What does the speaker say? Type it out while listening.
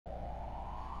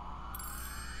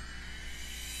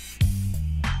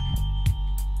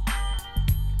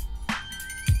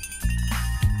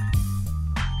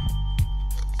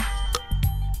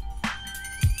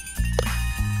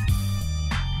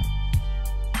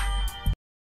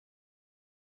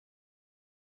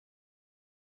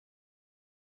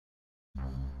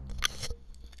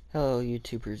Hello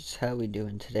YouTubers, how we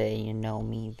doing today? You know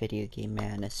me, Video Game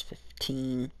Madness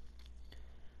 15.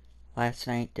 Last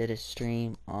night did a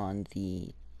stream on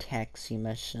the taxi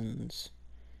missions,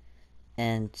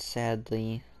 and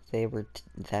sadly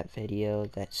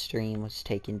that stream was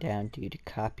taken down due to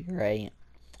copyright,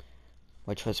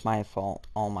 which was my fault,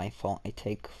 all my fault. I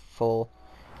take full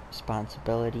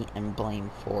responsibility and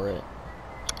blame for it.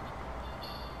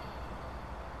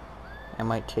 I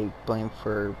might take blame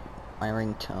for my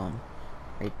ringtone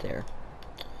right there.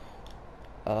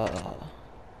 But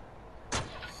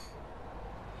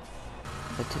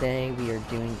today we are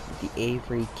doing the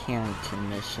Avery Carrington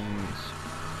missions.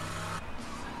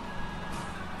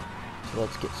 So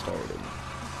let's get started.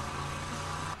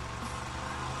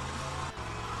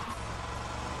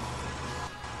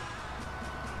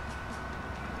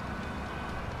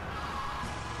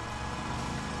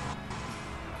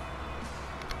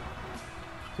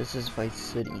 This is Vice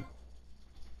City.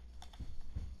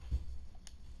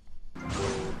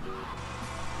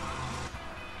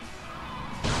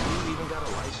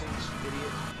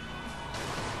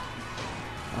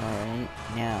 Alright,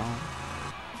 now,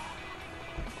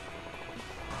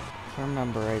 if I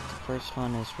remember right, the first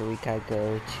one is where we gotta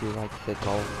go to, like, the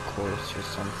golf course or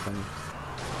something.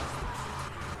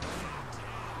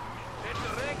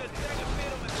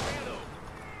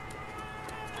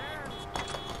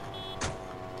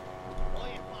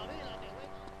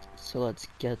 So let's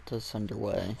get this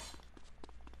underway.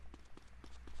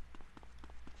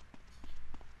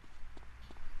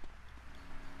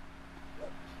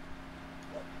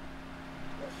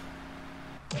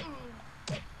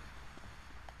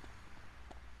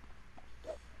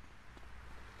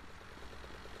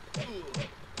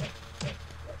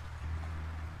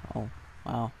 Oh,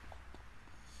 wow.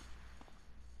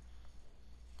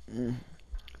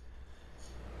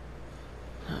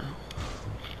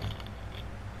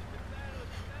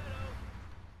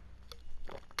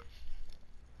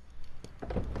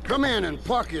 Come in and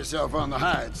park yourself on the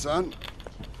hide, son.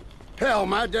 Hell,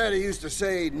 my daddy used to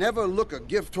say, never look a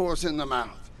gift horse in the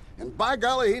mouth. And by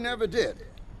golly, he never did.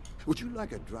 Would you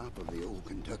like a drop of the old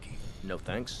Kentucky? No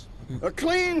thanks. A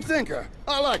clean thinker.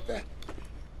 I like that.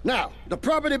 Now, the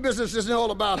property business isn't all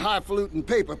about highfalutin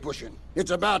paper pushing. It's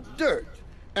about dirt,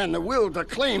 and the will to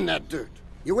claim that dirt.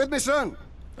 You with me, son?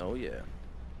 Oh, yeah.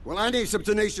 Well, I need some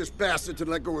tenacious bastard to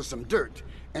let go of some dirt.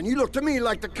 And you look to me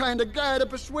like the kind of guy to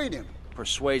persuade him.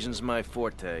 Persuasion's my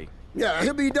forte. Yeah,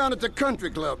 he'll be down at the country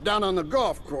club, down on the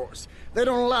golf course. They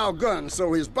don't allow guns,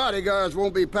 so his bodyguards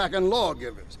won't be packing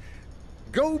lawgivers.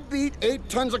 Go beat 8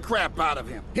 tons of crap out of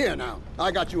him. Here now,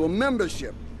 I got you a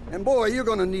membership. And boy, you're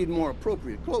gonna need more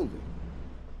appropriate clothing.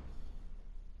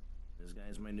 This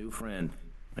guy's my new friend.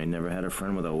 I never had a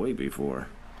friend with a weight before.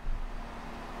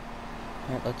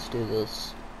 Alright, let's do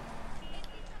this.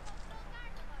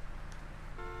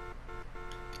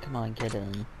 Come on, get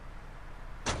in.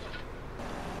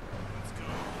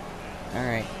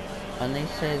 Alright, when they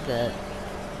say that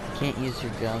you can't use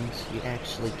your guns, you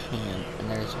actually can, and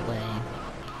there's a way.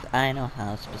 I know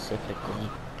how specifically,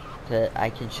 that I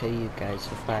can show you guys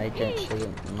if I don't show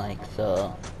you in, like, the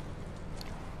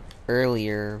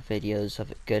earlier videos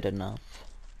of it good enough.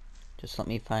 Just let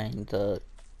me find a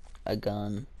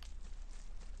gun.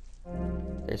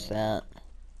 There's that.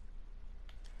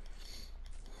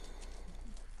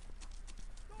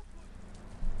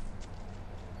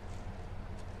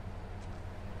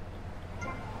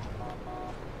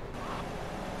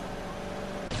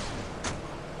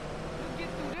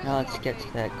 Now let's get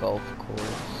to that golf course.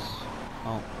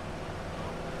 Oh.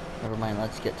 Never mind,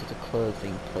 let's get to the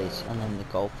clothing place and then the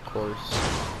golf course.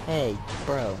 Hey,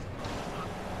 bro.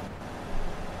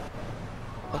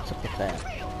 What's up with that?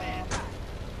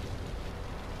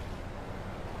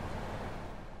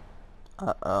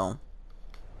 Uh-oh.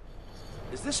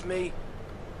 Is this me?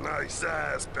 Nice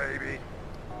ass, baby.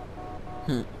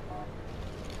 It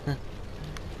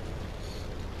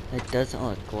doesn't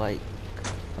look like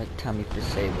Tommy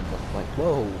Persay would look like.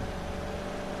 Whoa!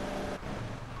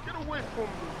 Get away from me.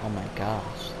 Oh my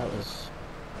gosh, that was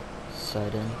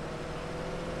sudden.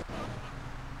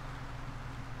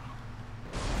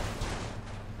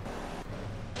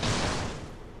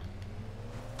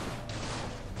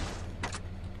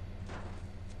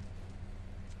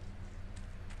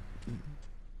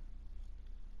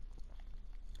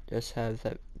 Just have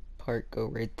that part go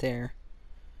right there.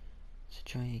 So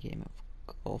join a game of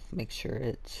golf, make sure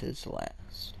it's his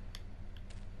last.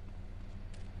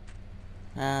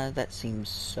 That seems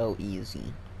so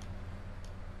easy.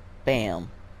 Bam.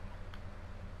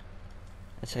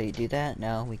 That's how you do that.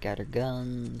 Now we got our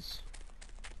guns.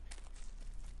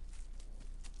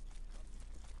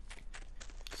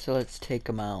 So so let's take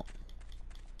him out.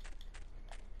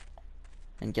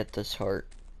 And get this heart.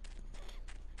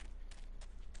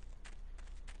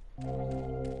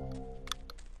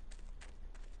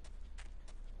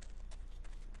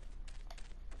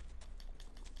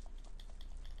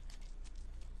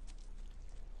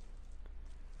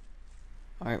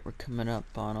 Alright, we're coming up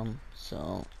on him,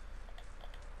 so...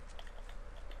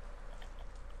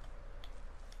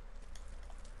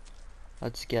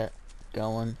 let's get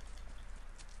going.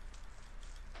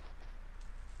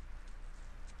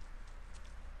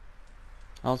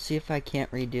 I'll see if I can't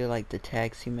redo like the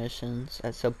taxi missions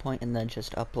at some point and then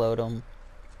just upload them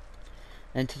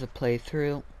into the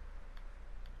playthrough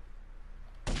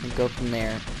and go from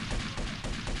there.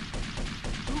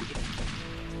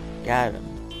 Got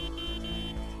him.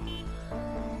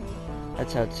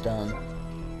 That's how it's done.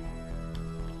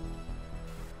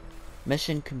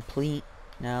 Mission complete.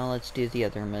 Now let's do the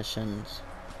other missions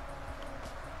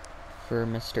for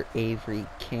Mr. Avery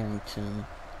Carrington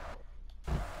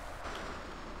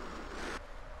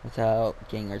without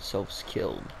getting ourselves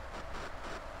killed.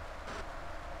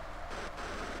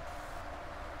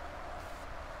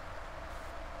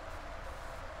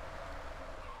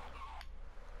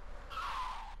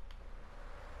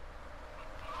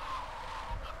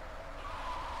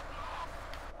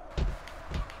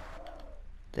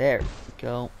 There we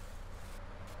go.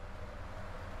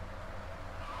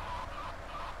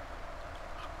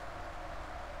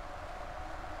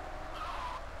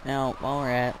 Now, while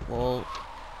we're at,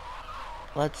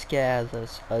 let's get out of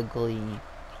this ugly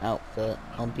outfit.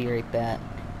 I'll be right back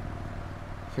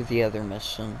for the other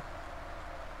mission.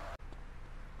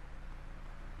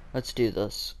 Let's do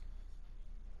this.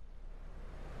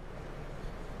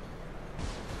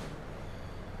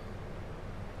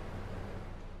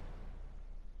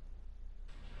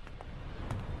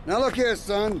 Now look here,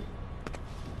 son.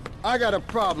 I got a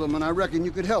problem and I reckon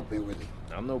you could help me with it.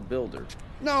 I'm no builder.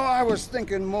 No, I was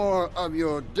thinking more of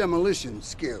your demolition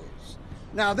skills.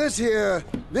 Now this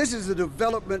is the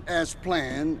development as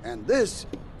planned, and this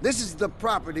is the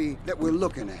property that we're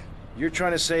looking at. You're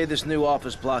trying to say this new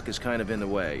office block is kind of in the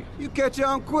way. You catch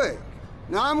on quick.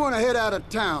 Now I'm gonna head out of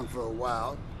town for a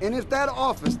while, and if that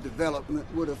office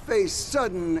development were to face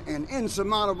sudden and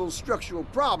insurmountable structural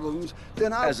problems,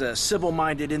 then As a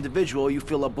civil-minded individual, you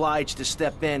feel obliged to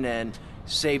step in and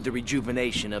save the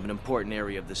rejuvenation of an important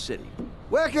area of the city.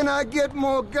 Where can I get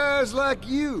more guys like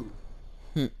you?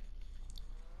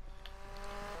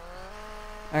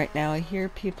 Alright, now I hear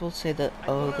people say that,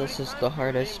 oh, this is the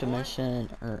hardest mission,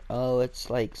 or, oh, it's,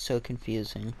 like, so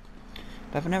confusing.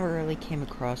 But I've never really came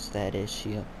across that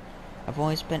issue. I've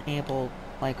always been able,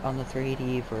 like, on the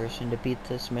 3D version, to beat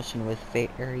this mission with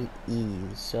very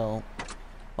ease, so...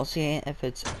 I'll see if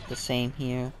it's the same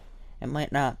here. It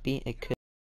might not be, it could.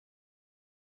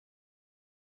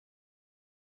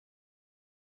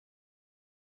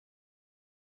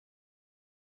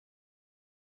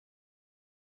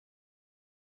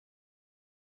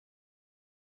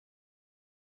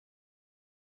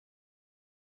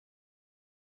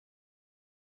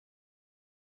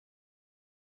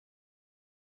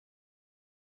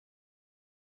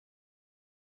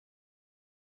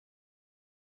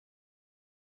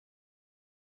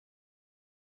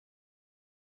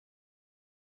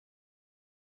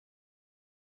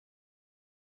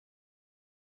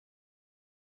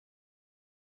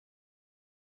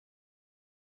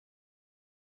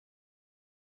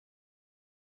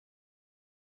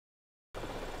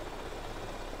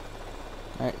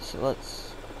 Alright, so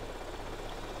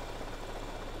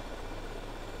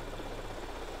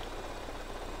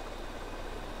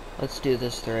let's do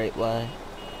this the right way.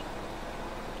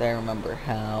 If I remember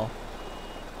how.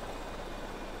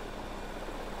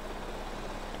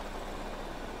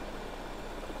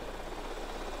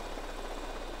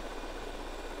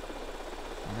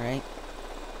 Alright.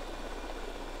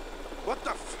 What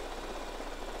the f...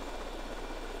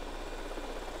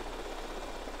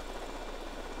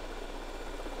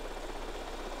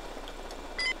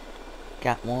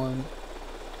 Got one.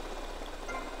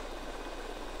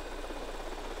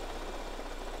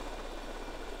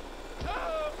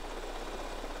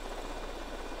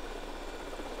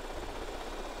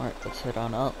 Alright, let's head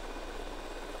on up.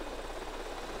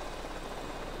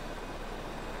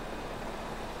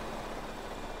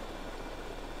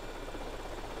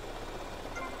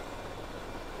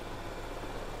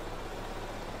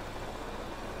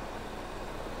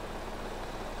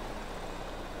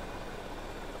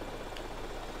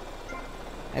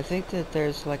 I think that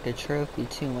there's like a trophy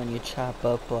too when you chop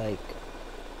up like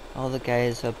all the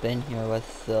guys up in here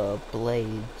with the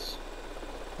blades.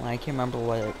 I can't remember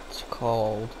what it's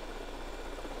called.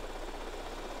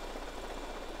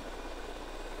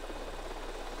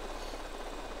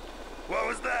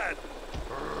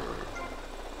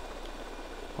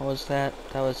 What was that?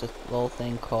 That was a little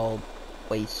thing called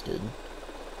Wasted.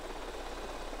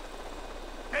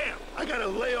 Damn, I gotta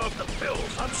lay off the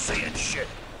pills. I'm seeing shit.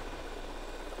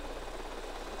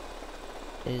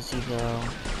 Is he though?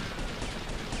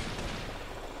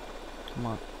 Come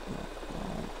on, come on, come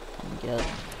on. Come get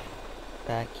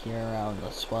back here around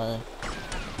this way.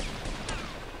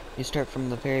 You start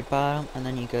from the very bottom, and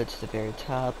then you go to the very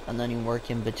top, and then you work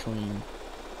in between.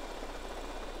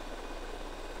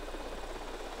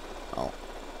 Oh.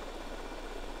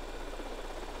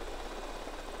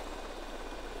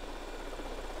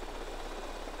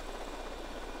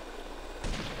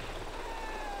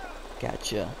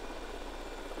 Gotcha.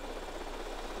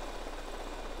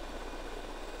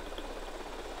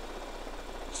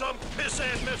 Some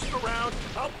pissant messing around,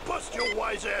 I'll bust your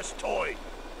wise-ass toy.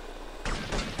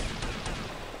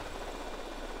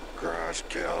 Crush,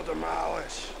 kill,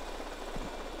 demolish.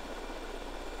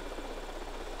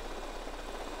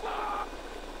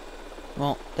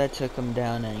 Well, that took him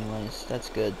down anyways. That's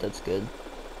good, that's good.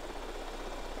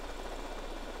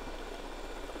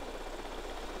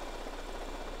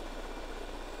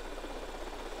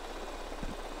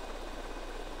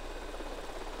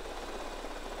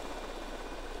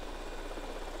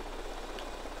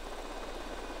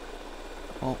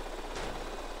 Well.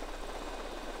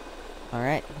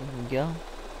 Alright, here we go.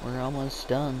 We're almost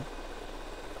done.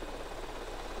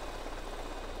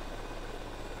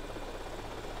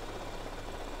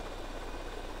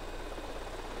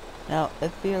 Now,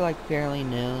 if you're like fairly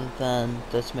new, then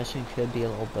this mission could be a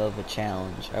little bit of a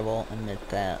challenge. I will admit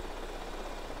that.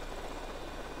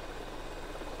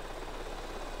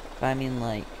 But I mean,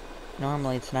 like,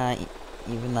 normally it's not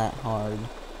even that hard.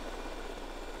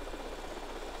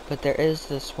 But there is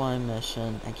this one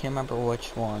mission, I can't remember which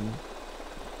one,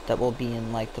 that will be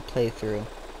in like the playthrough.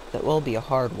 That will be a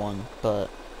hard one, but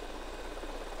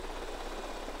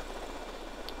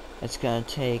it's gonna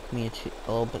take me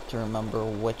a little bit to remember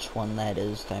which one that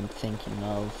is that I'm thinking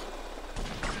of.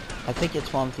 I think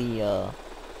it's one of the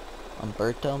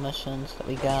Umberto missions that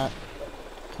we got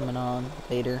coming on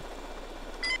later.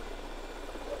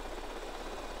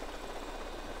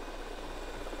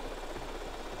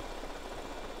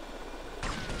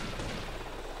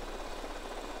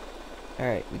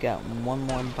 Alright, we got one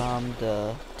more bomb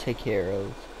to take care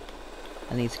of,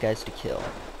 and these guys to kill.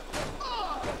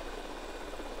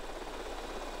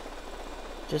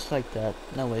 Just like that,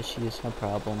 no issues, no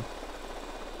problem.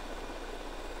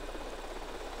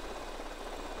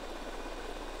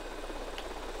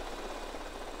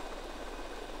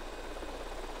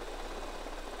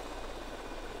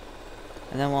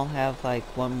 And then we'll have like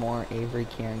one more Avery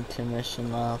Carrington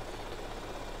mission left.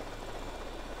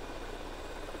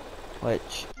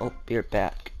 Which, oh, be right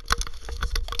back.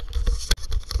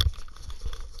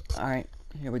 Alright,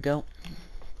 here we go.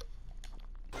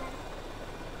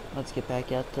 Let's get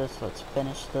back at this, let's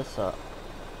finish this up.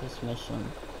 This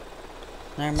mission.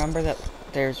 And I remember that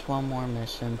there's one more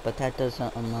mission, but that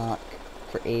doesn't unlock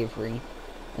for Avery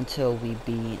until we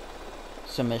beat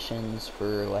some missions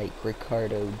for, like,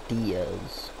 Ricardo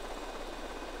Diaz.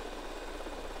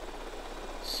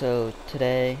 So,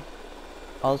 today,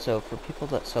 also, for people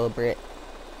that celebrate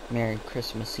Merry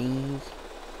Christmas Eve,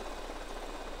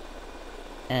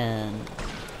 and,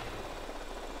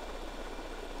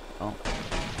 oh,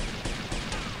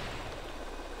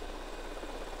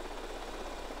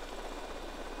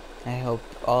 I hope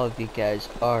all of you guys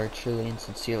are truly and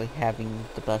sincerely having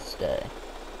the best day.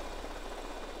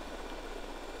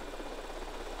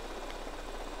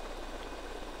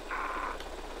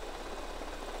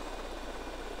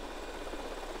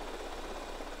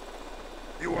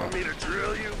 You want me to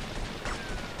drill you?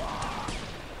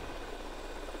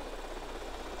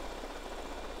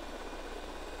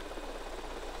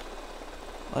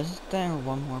 Wasn't there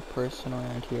one more person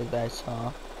around here that I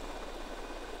saw?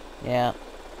 Yeah.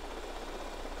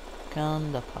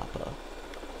 Conda Papa.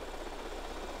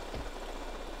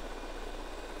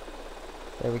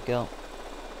 There we go.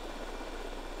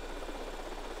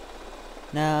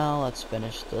 Now let's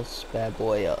finish this bad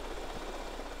boy up.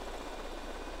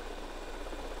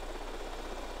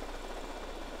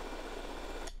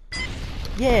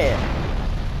 Yeah!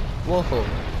 Whoa!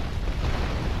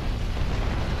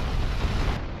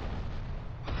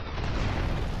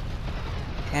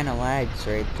 Kinda lags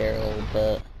right there a little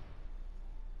bit.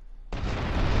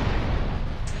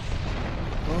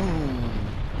 Boom!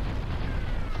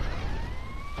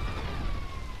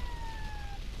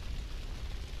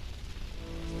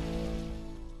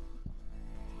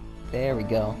 There we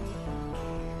go.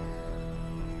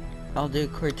 I'll do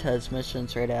Cortez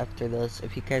missions right after this.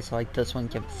 If you guys like this one,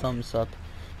 give a thumbs up.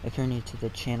 If you're new to the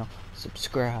channel,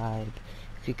 subscribe.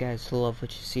 If you guys love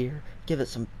what you see here, give it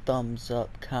some thumbs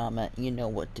up, comment. You know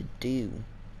what to do.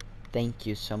 Thank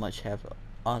you so much. Have an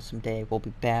awesome day. We'll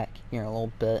be back here in a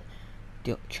little bit.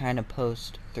 Trying to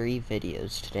post 3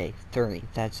 videos today. 3.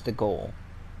 That's the goal.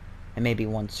 And maybe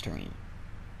 1 stream.